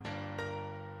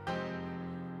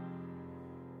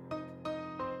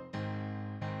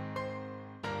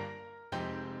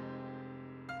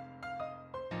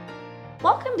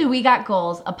Welcome to We Got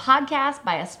Goals, a podcast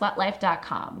by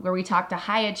asweatlife.com, where we talk to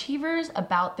high achievers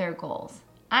about their goals.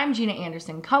 I'm Gina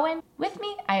Anderson Cohen. With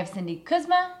me, I have Cindy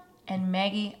Kuzma and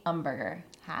Maggie Umberger.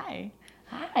 Hi.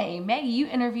 Hi, Maggie, you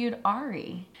interviewed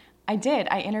Ari. I did.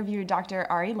 I interviewed Dr.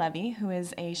 Ari Levy, who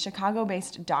is a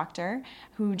Chicago-based doctor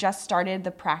who just started the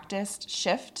practice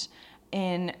Shift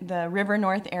in the River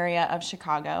North area of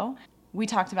Chicago. We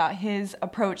talked about his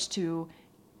approach to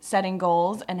setting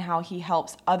goals and how he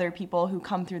helps other people who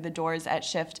come through the doors at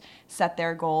Shift set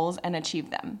their goals and achieve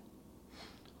them.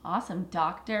 Awesome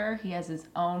doctor. He has his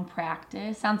own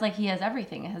practice. Sounds like he has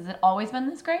everything. Has it always been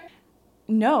this great?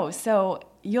 No. So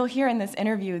you'll hear in this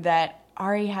interview that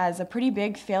Ari has a pretty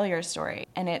big failure story,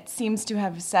 and it seems to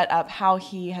have set up how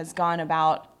he has gone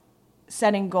about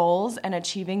setting goals and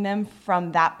achieving them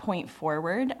from that point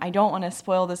forward. I don't want to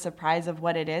spoil the surprise of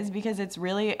what it is because it's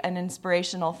really an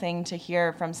inspirational thing to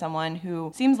hear from someone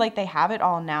who seems like they have it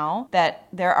all now, that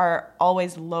there are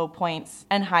always low points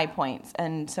and high points.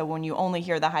 And so when you only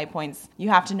hear the high points, you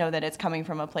have to know that it's coming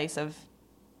from a place of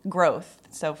growth.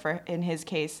 So in his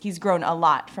case, he's grown a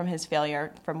lot from his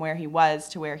failure, from where he was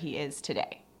to where he is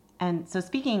today. And so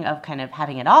speaking of kind of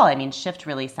having it all, I mean, Shift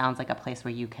really sounds like a place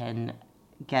where you can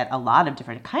get a lot of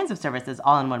different kinds of services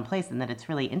all in one place and that it's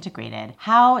really integrated.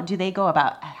 How do they go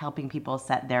about helping people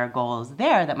set their goals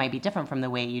there that might be different from the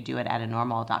way you do it at a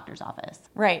normal doctor's office?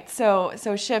 Right. So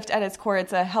Shift at its core,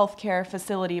 it's a healthcare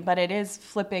facility, but it is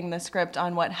flipping the script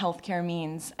on what healthcare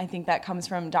means. I think that comes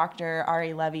from Dr.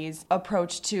 Ari Levy's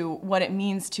approach to what it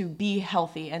means to be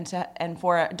healthy and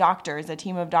for doctors, a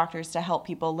team of doctors to help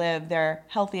people live their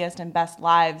healthiest and best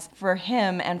lives. For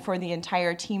him and for the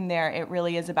entire team there, it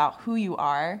really is about who you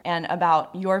are and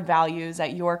about your values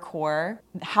at your core,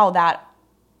 how that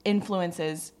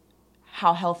influences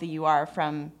how healthy you are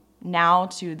from now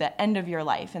to the end of your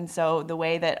life. And so the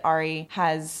way that Ari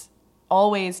has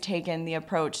always taken the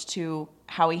approach to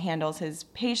how he handles his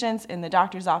patients in the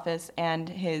doctor's office and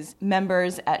his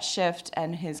members at Shift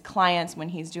and his clients when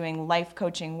he's doing life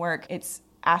coaching work, it's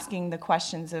asking the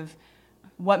questions of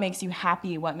what makes you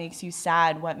happy, what makes you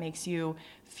sad, what makes you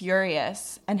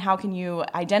furious, and how can you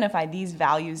identify these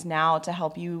values now to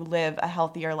help you live a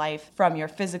healthier life, from your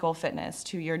physical fitness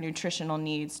to your nutritional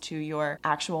needs to your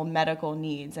actual medical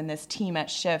needs. And this team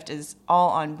at Shift is all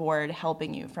on board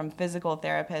helping you, from physical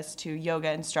therapists to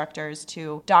yoga instructors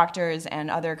to doctors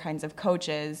and other kinds of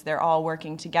coaches. They're all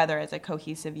working together as a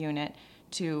cohesive unit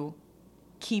to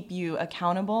keep you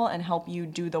accountable and help you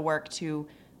do the work to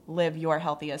live your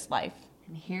healthiest life.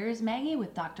 And here's Maggie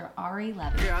with Dr. Ari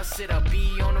Levy. Girl, I'll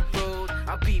be on the road,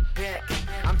 I'll be back.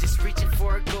 I'm just reaching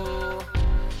for a goal.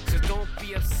 So don't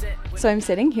be upset. So I'm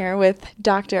sitting here with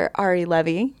Dr. Ari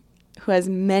Levy, who has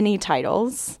many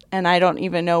titles, and I don't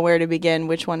even know where to begin,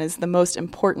 which one is the most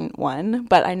important one,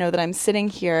 but I know that I'm sitting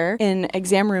here in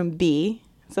exam room B.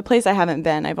 It's a place I haven't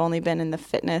been. I've only been in the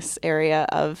fitness area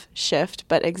of Shift,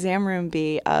 but exam room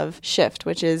B of Shift,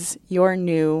 which is your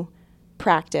new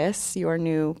practice, your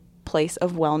new place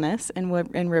of wellness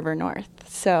in River North.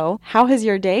 So how has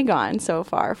your day gone so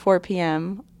far, 4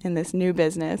 p.m. in this new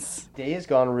business? Day has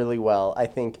gone really well. I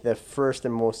think the first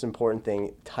and most important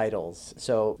thing, titles.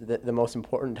 So the most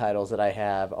important titles that I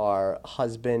have are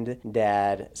husband,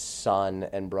 dad, son,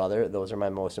 and brother. Those are my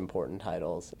most important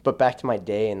titles. But back to my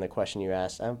day and the question you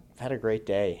asked, I've had a great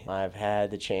day. I've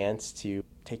had the chance to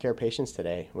take care of patients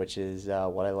today, which is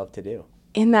what I love to do.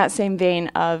 In that same vein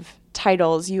of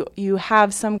titles, you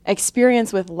have some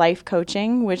experience with life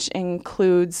coaching, which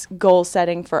includes goal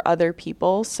setting for other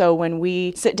people. So when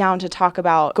we sit down to talk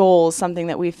about goals, something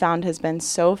that we've found has been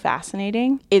so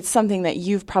fascinating, it's something that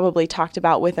you've probably talked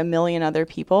about with a million other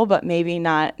people, but maybe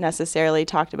not necessarily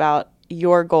talked about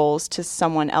your goals to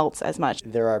someone else as much.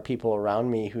 There are people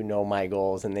around me who know my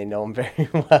goals, and they know them very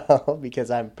well because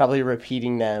I'm probably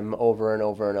repeating them over and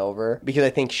over and over, because I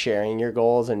think sharing your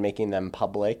goals and making them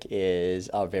public is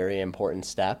a very important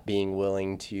step, being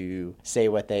willing to say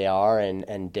what they are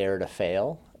and dare to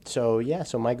fail. So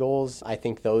my goals, I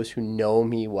think those who know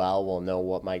me well will know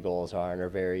what my goals are and are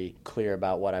very clear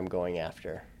about what I'm going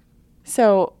after.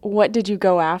 So what did you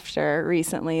go after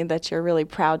recently that you're really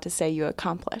proud to say you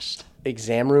accomplished?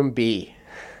 Exam room B.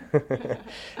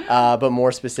 But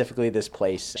more specifically, this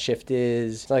place. Shift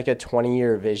is like a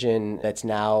 20-year vision that's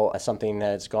now something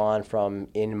that's gone from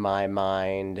in my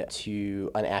mind to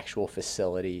an actual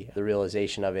facility. The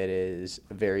realization of it is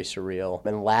very surreal.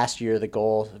 And last year, the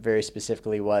goal very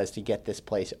specifically was to get this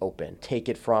place open. Take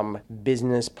it from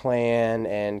business plan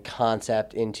and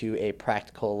concept into a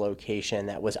practical location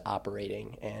that was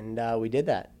operating. And we did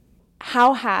that.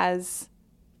 How has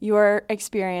your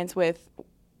experience with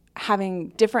having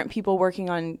different people working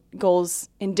on goals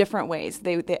in different ways.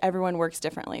 Everyone works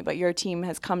differently, but your team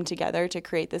has come together to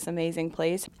create this amazing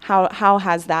place. How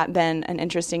has that been an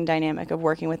interesting dynamic of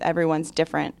working with everyone's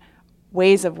different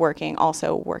ways of working,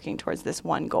 also working towards this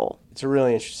one goal? It's a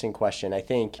really interesting question. I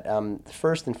think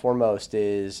first and foremost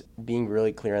is being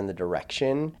really clear on the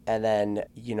direction, and then,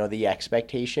 the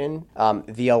expectation,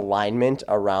 the alignment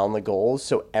around the goals.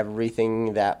 So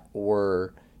everything that we're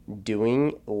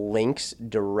doing links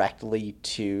directly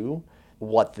to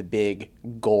what the big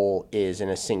goal is in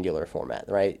a singular format,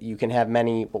 right? You can have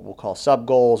many what we'll call sub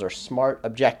goals or SMART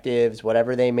objectives,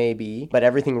 whatever they may be, but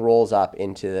everything rolls up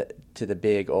into the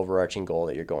big overarching goal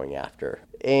that you're going after.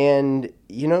 And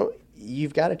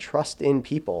you've got to trust in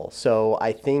people. So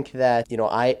I think that,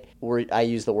 I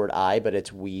use the word I, but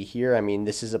it's we here. I mean,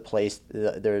 this is a place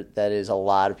that is a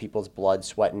lot of people's blood,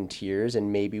 sweat, and tears.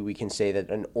 And maybe we can say that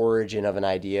an origin of an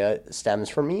idea stems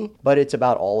from me, but it's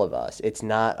about all of us. It's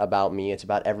not about me. It's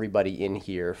about everybody in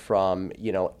here from,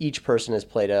 each person has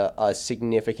played a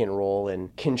significant role in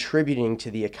contributing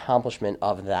to the accomplishment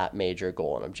of that major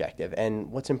goal and objective.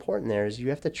 And what's important there is you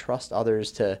have to trust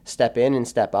others to step in and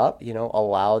step up,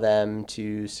 allow them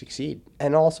to succeed,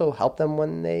 and also help them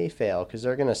when they fail, because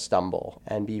they're going to stumble,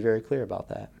 and be very clear about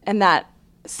that. And that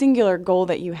singular goal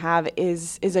that you have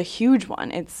is a huge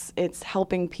one. It's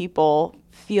helping people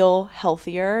feel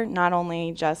healthier, not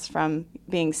only just from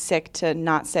being sick to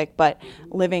not sick, but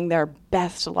living their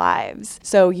best lives.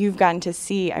 So you've gotten to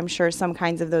see, I'm sure, some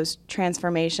kinds of those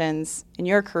transformations in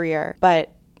your career,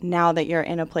 but now that you're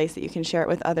in a place that you can share it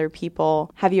with other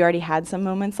people, have you already had some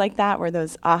moments like that, where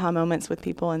those aha moments with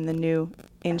people in the new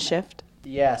Shift?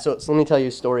 Yeah, so let me tell you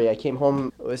a story. I came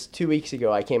home, it was 2 weeks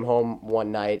ago. I came home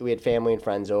one night. We had family and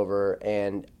friends over,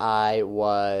 and I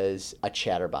was a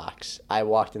chatterbox. I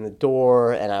walked in the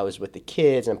door, and I was with the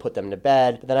kids and put them to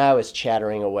bed. But then I was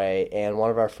chattering away, and one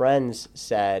of our friends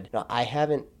said, "No, I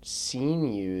haven't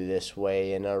seen you this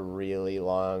way in a really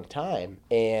long time."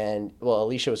 And, well,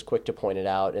 Alicia was quick to point it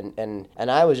out, and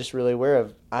I was just really aware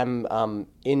of, I'm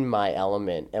in my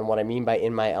element. And what I mean by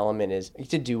in my element is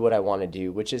to do what I want to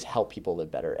do, which is help people live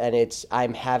better. And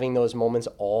I'm having those moments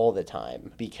all the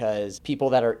time, because people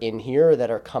that are in here,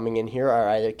 that are coming in here, are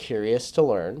either curious to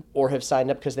learn or have signed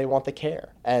up because they want the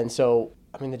care. And so,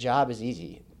 the job is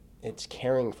easy. It's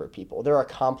caring for people. There are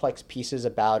complex pieces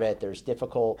about it. There's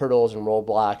difficult hurdles and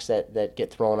roadblocks that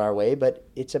get thrown our way, but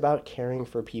it's about caring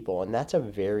for people. And that's a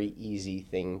very easy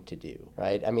thing to do,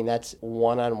 right? That's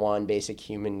one-on-one basic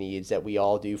human needs that we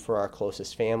all do for our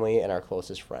closest family and our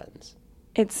closest friends.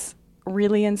 It's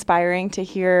really inspiring to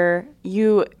hear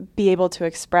you be able to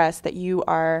express that you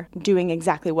are doing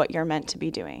exactly what you're meant to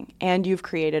be doing. And you've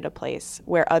created a place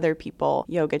where other people,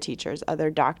 yoga teachers,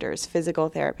 other doctors, physical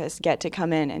therapists, get to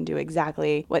come in and do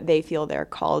exactly what they feel they're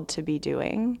called to be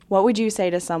doing. What would you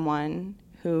say to someone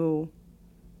who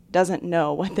doesn't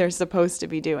know what they're supposed to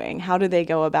be doing? How do they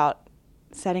go about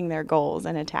setting their goals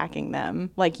and attacking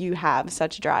them like you have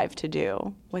such drive to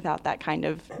do without that kind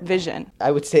of vision?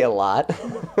 I would say a lot.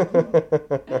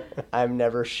 I'm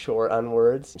never short on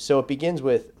words. So it begins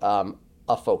with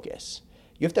a focus.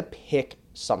 You have to pick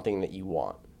something that you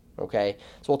want. Okay?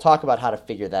 So we'll talk about how to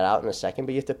figure that out in a second,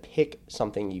 but you have to pick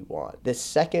something you want. The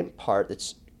second part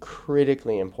that's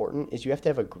critically important is you have to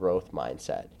have a growth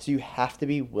mindset. So you have to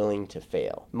be willing to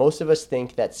fail. Most of us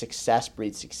think that success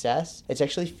breeds success. It's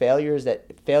actually failure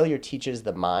teaches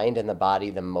the mind and the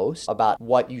body the most about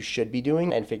what you should be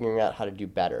doing and figuring out how to do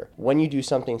better. When you do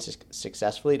something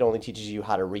successfully, it only teaches you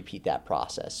how to repeat that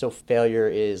process. So failure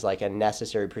is like a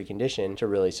necessary precondition to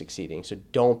really succeeding. So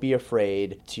don't be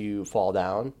afraid to fall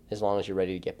down as long as you're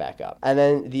ready to get back up. And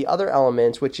then the other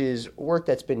elements, which is work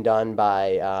that's been done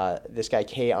by this guy,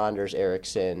 Anders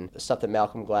Ericsson, stuff that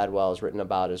Malcolm Gladwell has written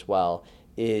about as well,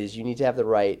 is you need to have the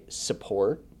right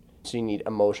support. So you need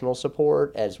emotional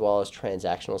support as well as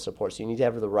transactional support. So you need to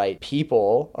have the right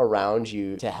people around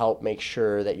you to help make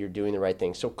sure that you're doing the right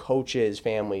thing. So coaches,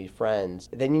 family, friends.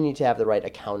 Then you need to have the right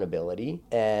accountability,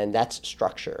 and that's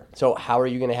structure. So how are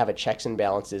you going to have a checks and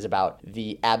balances about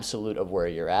the absolute of where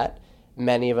you're at?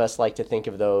 Many of us like to think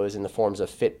of those in the forms of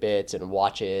Fitbits and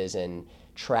watches and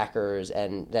trackers,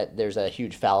 and that there's a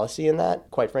huge fallacy in that,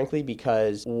 quite frankly,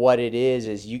 because what it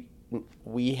is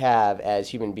we have, as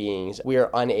human beings, we are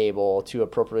unable to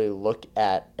appropriately look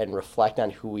at and reflect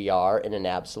on who we are in an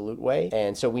absolute way.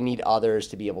 And so we need others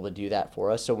to be able to do that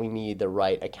for us. So we need the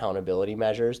right accountability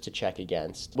measures to check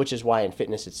against, which is why in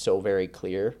fitness it's so very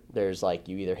clear. There's like,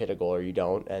 you either hit a goal or you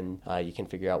don't, and you can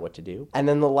figure out what to do. And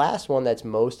then the last one that's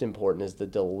most important is the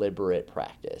deliberate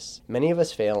practice. Many of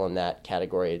us fail in that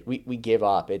category. We give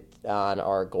up on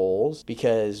our goals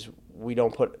because we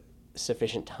don't put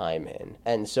sufficient time in.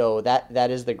 And so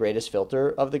that is the greatest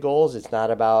filter of the goals. It's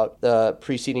not about the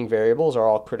preceding variables are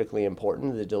all critically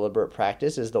important. The deliberate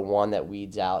practice is the one that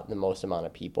weeds out the most amount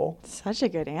of people. Such a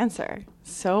good answer.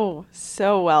 So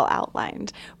well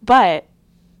outlined. But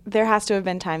there has to have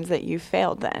been times that you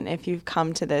failed then, if you've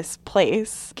come to this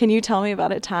place. Can you tell me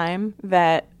about a time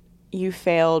that you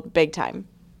failed big time?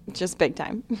 Just big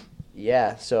time.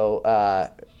 Yeah,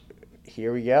 so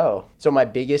here we go. So my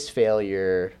biggest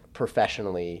failure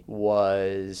professionally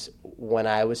was when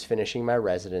I was finishing my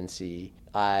residency.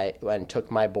 I took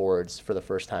my boards for the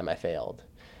first time. I failed.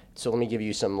 So let me give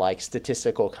you some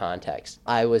statistical context.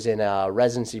 I was in a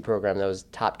residency program that was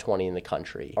top 20 in the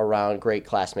country, around great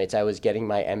classmates. I was getting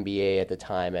my MBA at the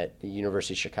time at the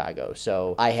University of Chicago.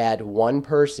 So I had one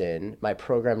person, my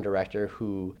program director,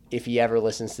 who, if he ever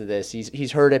listens to this,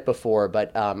 he's heard it before,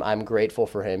 but I'm grateful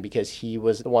for him because he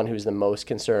was the one who's the most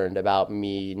concerned about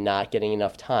me not getting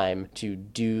enough time to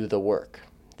do the work.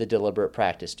 The deliberate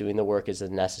practice, doing the work is a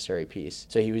necessary piece.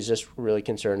 So he was just really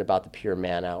concerned about the pure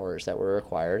man hours that were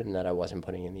required and that I wasn't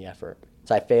putting in the effort.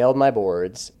 So I failed my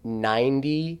boards.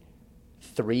 93%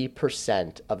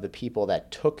 of the people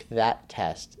that took that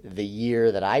test the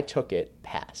year that I took it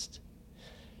passed.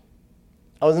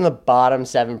 I was in the bottom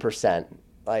 7%.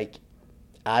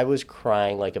 I was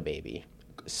crying like a baby,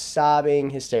 sobbing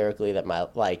hysterically that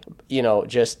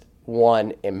just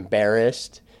one,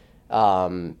 embarrassed,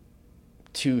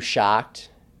 2, shocked,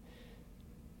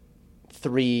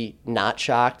 3, not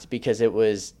shocked because it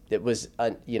was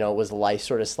life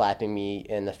sort of slapping me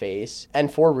in the face, and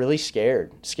 4, really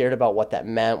scared about what that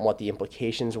meant, what the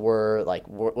implications were,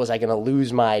 was I going to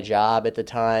lose my job at the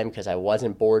time because I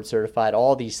wasn't board certified,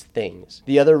 all these things.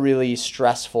 The other really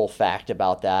stressful fact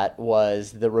about that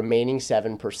was the remaining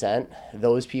 7%,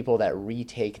 those people that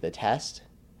retake the test,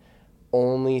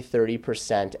 only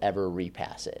 30% ever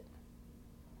repass it.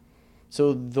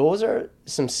 So those are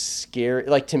some scary,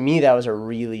 to me, that was a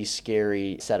really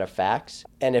scary set of facts.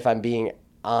 And if I'm being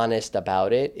honest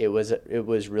about it, it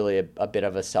was really a bit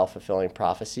of a self-fulfilling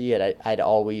prophecy. And I'd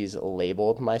always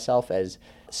labeled myself as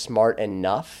smart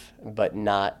enough, but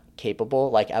not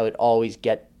capable. I would always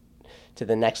get to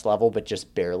the next level, but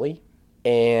just barely.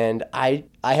 And I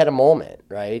had a moment,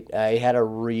 right? I had a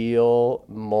real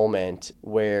moment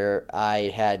where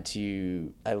I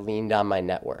leaned on my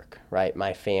network, right?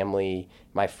 My family,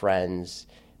 my friends,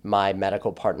 my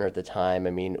medical partner at the time.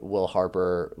 Will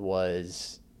Harper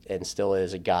was and still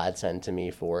is a godsend to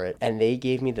me for it. And they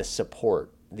gave me the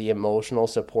support, the emotional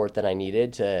support that I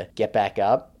needed to get back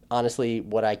up. Honestly,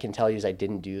 what I can tell you is I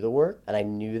didn't do the work, and I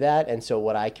knew that. And so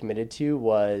what I committed to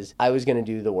was I was going to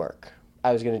do the work.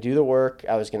 I was going to do the work,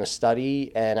 I was going to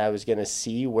study, and I was going to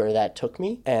see where that took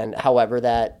me. And however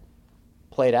that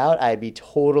played out, I'd be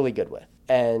totally good with.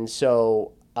 And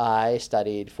so I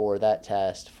studied for that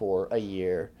test for a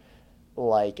year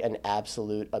like an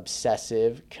absolute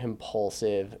obsessive,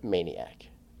 compulsive maniac.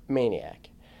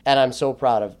 And I'm so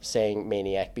proud of saying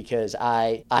maniac because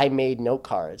I made note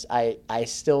cards. I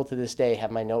still to this day have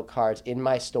my note cards in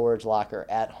my storage locker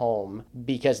at home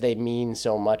because they mean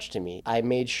so much to me. I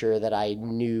made sure that I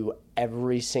knew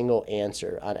every single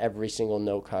answer on every single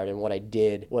note card. And what I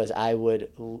did was I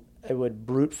would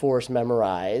brute force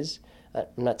memorize. I'm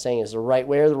not saying it's the right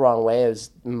way or the wrong way. It was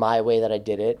my way that I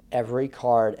did it. Every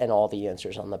card and all the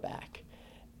answers on the back.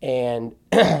 And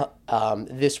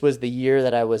this was the year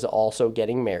that I was also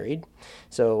getting married.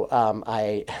 So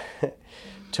I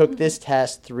took this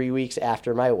test 3 weeks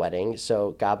after my wedding.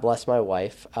 So God bless my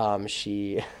wife.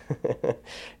 She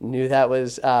knew that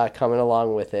was coming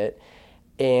along with it.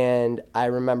 And I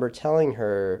remember telling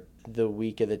her the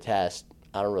week of the test,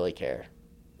 I don't really care.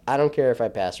 I don't care if I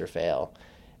pass or fail.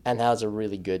 And that was a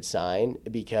really good sign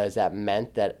because that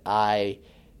meant that I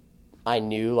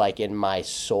knew in my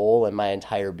soul and my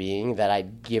entire being that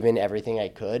I'd given everything I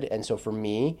could. And so for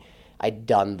me, I'd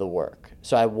done the work.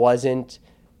 So I wasn't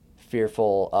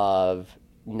fearful of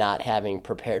not having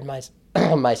prepared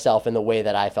myself in the way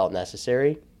that I felt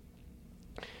necessary.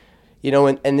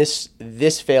 And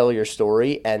this failure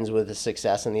story ends with a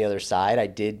success on the other side. I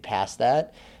did pass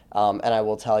that. And I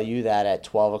will tell you that at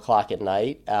 12 o'clock at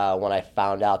night, when I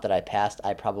found out that I passed,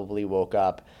 I probably woke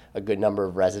up a good number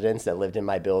of residents that lived in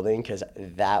my building because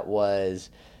that was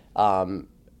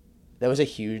a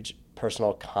huge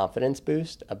personal confidence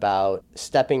boost about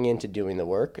stepping into doing the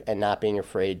work and not being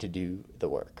afraid to do the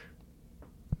work.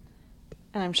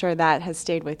 And I'm sure that has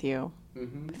stayed with you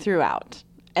throughout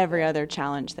every other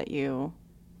challenge that you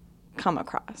come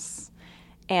across.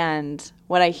 And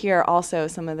what I hear also,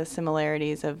 some of the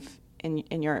similarities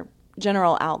in your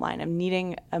general outline of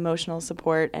needing emotional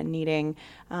support and needing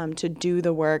to do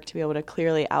the work to be able to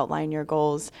clearly outline your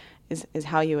goals is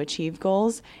how you achieve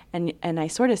goals. And I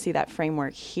sort of see that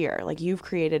framework here. Like, you've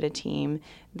created a team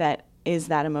that is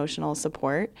that emotional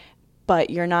support, but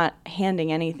you're not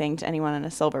handing anything to anyone on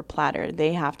a silver platter.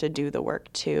 They have to do the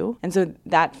work too. And so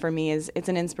that for me it's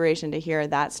an inspiration to hear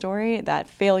that story, that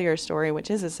failure story, which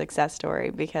is a success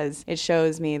story, because it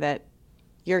shows me that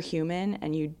you're human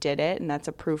and you did it. And that's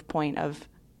a proof point of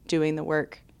doing the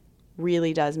work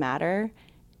really does matter.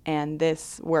 And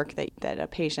this work that a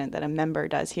patient, that a member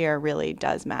does here really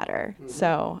does matter. Mm-hmm.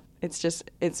 So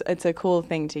it's a cool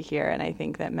thing to hear, and I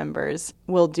think that members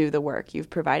will do the work. You've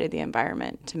provided the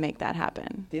environment to make that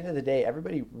happen. At the end of the day,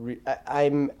 everybody,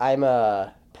 I'm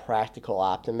a practical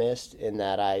optimist in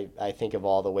that I think of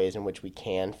all the ways in which we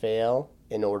can fail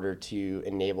in order to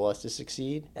enable us to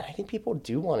succeed. And I think people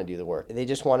do want to do the work. They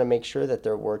just want to make sure that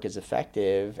their work is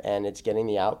effective and it's getting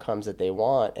the outcomes that they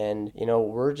want. And,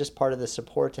 we're just part of the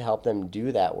support to help them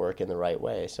do that work in the right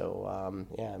way. So,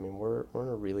 we're in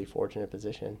a really fortunate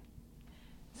position.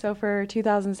 So for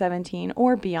 2017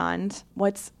 or beyond,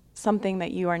 what's something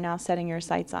that you are now setting your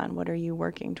sights on? What are you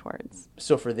working towards?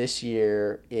 So for this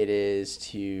year, it is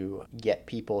to get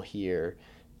people here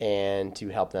and to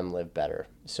help them live better.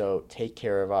 So take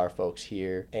care of our folks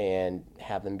here and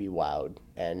have them be wowed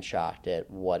and shocked at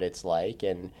what it's like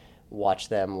and watch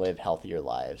them live healthier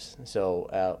lives.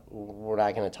 So we're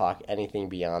not going to talk anything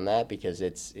beyond that because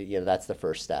it's, that's the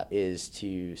first step, is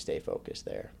to stay focused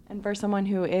there. And for someone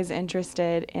who is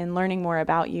interested in learning more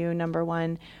about you, number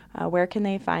one, where can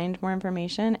they find more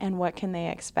information, and what can they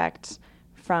expect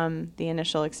from the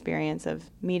initial experience of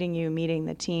meeting you, meeting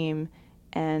the team,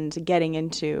 and getting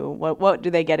into, what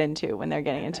do they get into when they're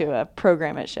getting into a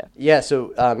program at Shift? Yeah,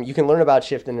 so you can learn about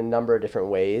Shift in a number of different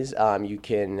ways. You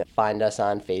can find us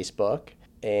on Facebook,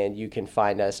 and you can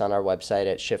find us on our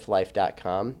website at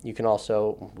shiftlife.com. You can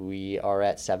also, we are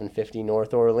at 750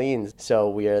 North Orleans, so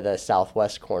we are the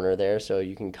southwest corner there, so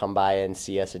you can come by and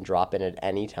see us and drop in at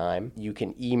any time. You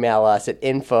can email us at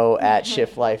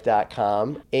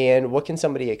info@shiftlife.com. And what can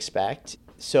somebody expect?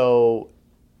 So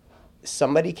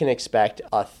somebody can expect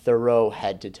a thorough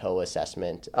head-to-toe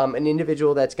assessment. An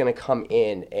individual that's going to come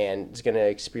in and is going to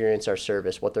experience our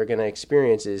service, what they're going to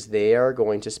experience is they are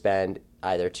going to spend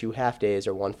either 2 half days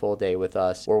or 1 full day with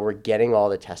us where we're getting all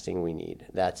the testing we need.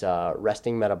 That's a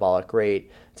resting metabolic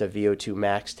rate, it's a VO2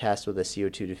 max test with a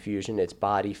CO2 diffusion, it's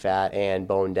body fat and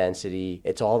bone density,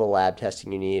 it's all the lab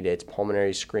testing you need, it's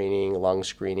pulmonary screening, lung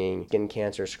screening, skin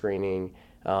cancer screening.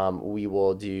 We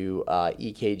will do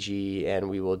EKG, and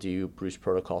we will do Bruce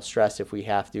protocol stress if we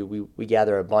have to. We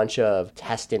gather a bunch of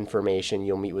test information.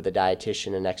 You'll meet with a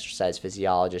dietitian and exercise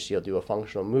physiologist. You'll do a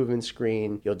functional movement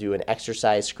screen. You'll do an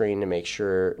exercise screen to make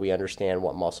sure we understand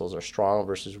what muscles are strong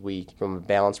versus weak from a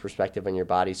balance perspective in your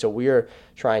body. So we are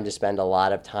trying to spend a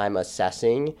lot of time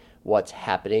assessing what's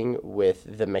happening with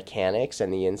the mechanics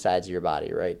and the insides of your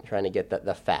body, right? Trying to get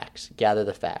the facts, gather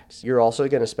the facts. You're also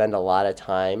going to spend a lot of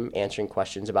time answering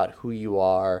questions about who you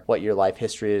are, what your life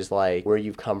history is like, where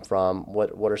you've come from,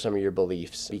 what are some of your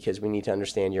beliefs, because we need to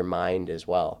understand your mind as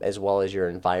well as your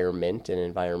environment and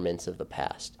environments of the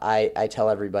past. I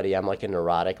tell everybody I'm like a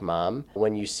neurotic mom.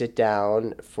 When you sit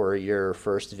down for your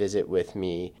first visit with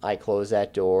me, I close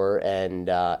that door and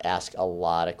ask a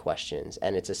lot of questions,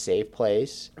 and it's a safe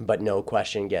place, but no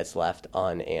question gets left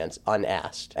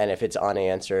unasked. And if it's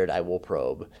unanswered, I will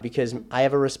probe, because I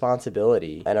have a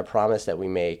responsibility and a promise that we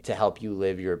make to help you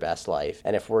live your best life.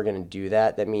 And if we're going to do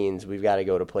that, that means we've got to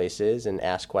go to places and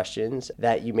ask questions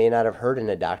that you may not have heard in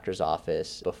a doctor's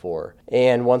office before.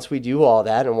 And once we do all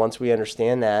that, and once we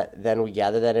understand that, then we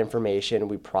gather that information,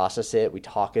 we process it, we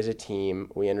talk as a team,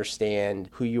 we understand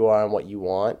who you are and what you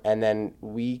want, and then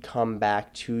we come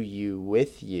back to you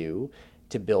with you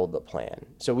to build the plan.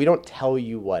 So we don't tell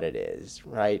you what it is,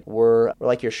 right? We're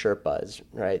like your Sherpas,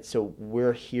 right? So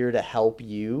we're here to help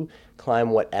you climb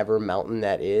whatever mountain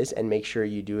that is and make sure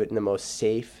you do it in the most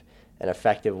safe an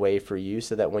effective way for you,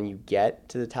 so that when you get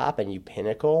to the top and you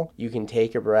pinnacle, you can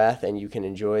take a breath and you can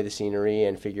enjoy the scenery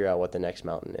and figure out what the next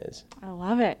mountain is. I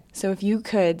love it. So if you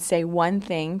could say one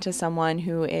thing to someone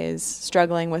who is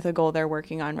struggling with a goal they're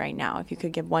working on right now, if you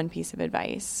could give one piece of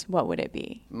advice, what would it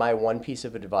be? My one piece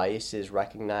of advice is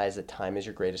recognize that time is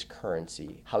your greatest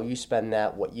currency. How you spend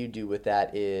that, what you do with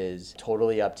that is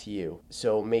totally up to you.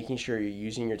 So making sure you're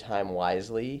using your time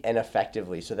wisely and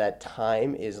effectively so that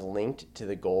time is linked to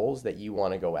the goals that you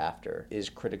want to go after is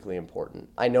critically important.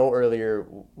 I know earlier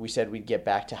we said we'd get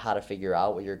back to how to figure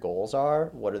out what your goals are,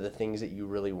 what are the things that you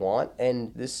really want,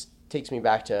 and this takes me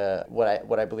back to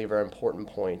what I believe are important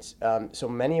points. So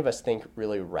many of us think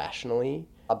really rationally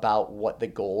about what the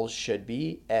goals should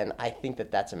be, and I think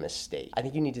that that's a mistake. I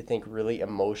think you need to think really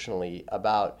emotionally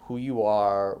about who you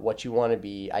are, what you want to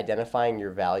be, identifying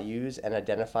your values, and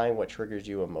identifying what triggers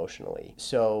you emotionally.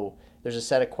 So there's a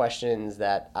set of questions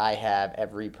that I have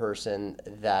every person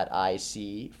that I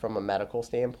see from a medical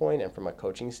standpoint and from a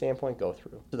coaching standpoint go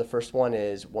through. So the first one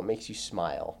is, what makes you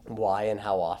smile? Why and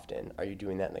how often? Are you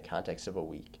doing that in the context of a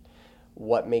week?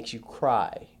 What makes you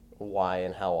cry? Why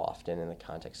and how often in the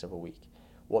context of a week?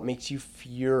 What makes you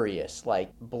furious,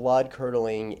 like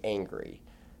blood-curdling angry?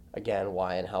 Again,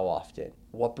 why and how often?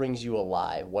 What brings you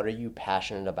alive? What are you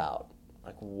passionate about?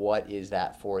 Like, what is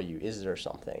that for you? Is there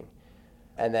something?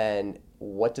 And then,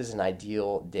 what does an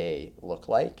ideal day look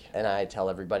like? And I tell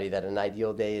everybody that an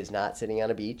ideal day is not sitting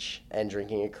on a beach and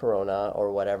drinking a Corona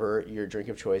or whatever your drink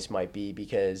of choice might be,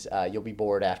 because you'll be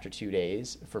bored after 2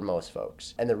 days for most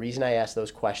folks. And the reason I ask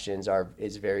those questions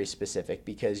is very specific,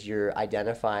 because you're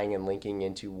identifying and linking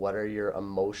into what are your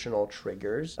emotional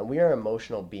triggers. And we are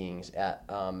emotional beings at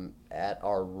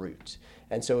our root.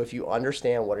 And so if you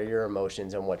understand what are your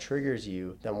emotions and what triggers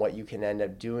you, then what you can end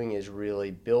up doing is really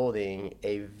building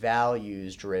a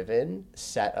values-driven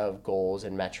set of goals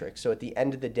and metrics. So at the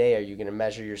end of the day, are you going to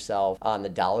measure yourself on the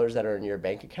dollars that are in your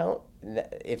bank account?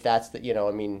 If that's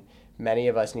many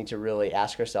of us need to really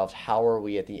ask ourselves, how are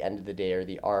we at the end of the day or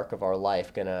the arc of our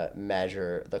life going to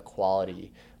measure the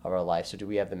quality of our life? So do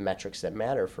we have the metrics that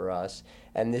matter for us?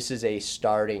 And this is a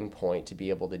starting point to be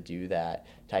able to do that,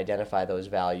 to identify those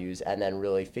values and then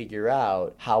really figure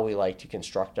out how we like to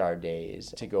construct our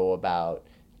days to go about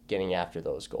getting after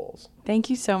those goals.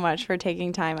 Thank you so much for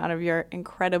taking time out of your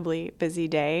incredibly busy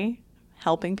day,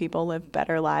 helping people live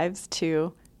better lives,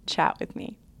 to chat with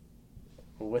me.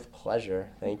 With pleasure.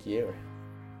 Thank you.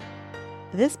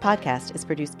 This podcast is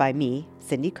produced by me,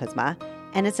 Cindy Kuzma,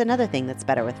 and it's another thing that's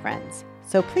better with friends.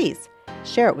 So please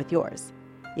share it with yours.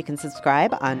 You can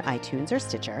subscribe on iTunes or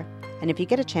Stitcher, and if you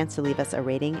get a chance to leave us a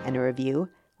rating and a review,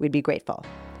 we'd be grateful.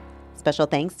 Special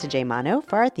thanks to Jay Mano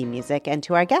for our theme music and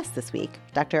to our guest this week,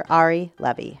 Dr. Ari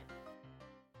Levy.